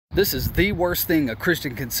This is the worst thing a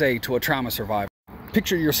Christian can say to a trauma survivor.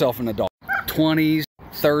 Picture yourself an adult, 20s,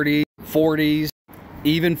 30s, 40s,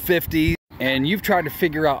 even 50s, and you've tried to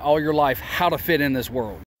figure out all your life how to fit in this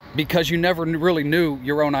world because you never really knew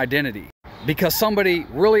your own identity. Because somebody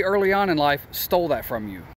really early on in life stole that from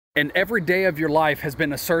you. And every day of your life has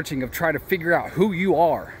been a searching of trying to figure out who you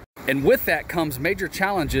are. And with that comes major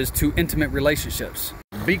challenges to intimate relationships.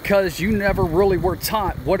 Because you never really were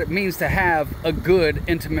taught what it means to have a good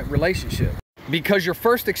intimate relationship. Because your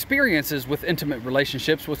first experiences with intimate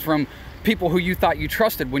relationships was from people who you thought you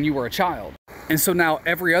trusted when you were a child. And so now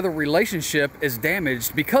every other relationship is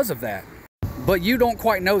damaged because of that. But you don't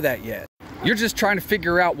quite know that yet. You're just trying to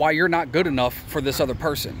figure out why you're not good enough for this other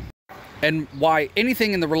person. And why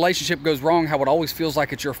anything in the relationship goes wrong, how it always feels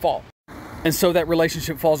like it's your fault. And so that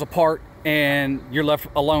relationship falls apart and you're left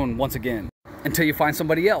alone once again until you find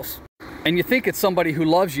somebody else. And you think it's somebody who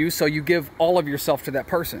loves you, so you give all of yourself to that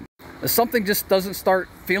person. Something just doesn't start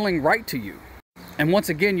feeling right to you. And once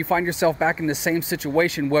again, you find yourself back in the same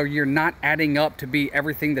situation where you're not adding up to be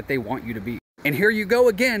everything that they want you to be. And here you go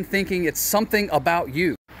again thinking it's something about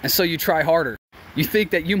you. And so you try harder. You think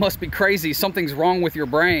that you must be crazy, something's wrong with your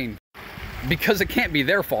brain. Because it can't be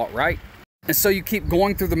their fault, right? And so you keep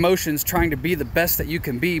going through the motions trying to be the best that you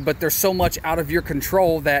can be, but there's so much out of your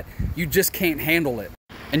control that you just can't handle it.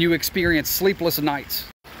 And you experience sleepless nights,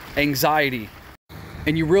 anxiety,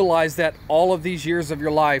 and you realize that all of these years of your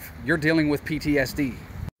life, you're dealing with PTSD.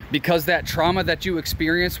 Because that trauma that you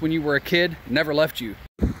experienced when you were a kid never left you.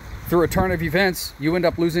 Through a turn of events, you end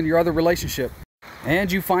up losing your other relationship.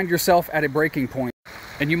 And you find yourself at a breaking point.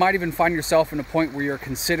 And you might even find yourself in a point where you're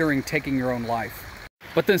considering taking your own life.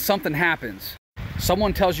 But then something happens.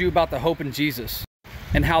 Someone tells you about the hope in Jesus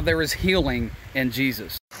and how there is healing in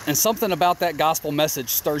Jesus. And something about that gospel message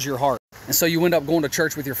stirs your heart. And so you end up going to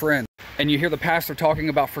church with your friend and you hear the pastor talking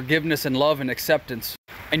about forgiveness and love and acceptance.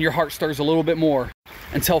 And your heart stirs a little bit more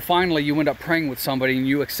until finally you end up praying with somebody and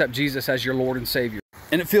you accept Jesus as your Lord and Savior.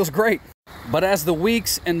 And it feels great. But as the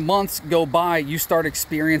weeks and months go by, you start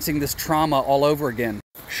experiencing this trauma all over again.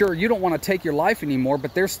 Sure, you don't want to take your life anymore,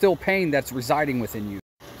 but there's still pain that's residing within you.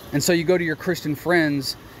 And so you go to your Christian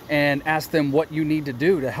friends and ask them what you need to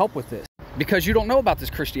do to help with this. Because you don't know about this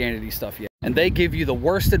Christianity stuff yet. And they give you the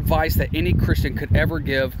worst advice that any Christian could ever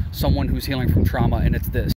give someone who's healing from trauma, and it's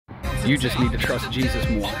this. You just need to trust Jesus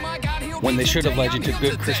more. When they should have led you to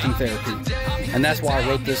good Christian therapy. And that's why I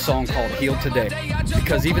wrote this song called Healed Today.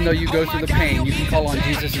 Because even though you go through the pain, you can call on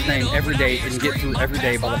Jesus' name every day and get through every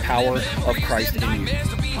day by the power of Christ in you.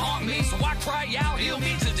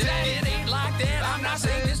 I'm not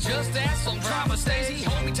saying it's just that. Some trauma stays. He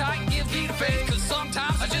hold me tight and gives me the faith. Cause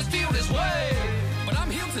sometimes I just feel this way. But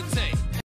I'm healed today.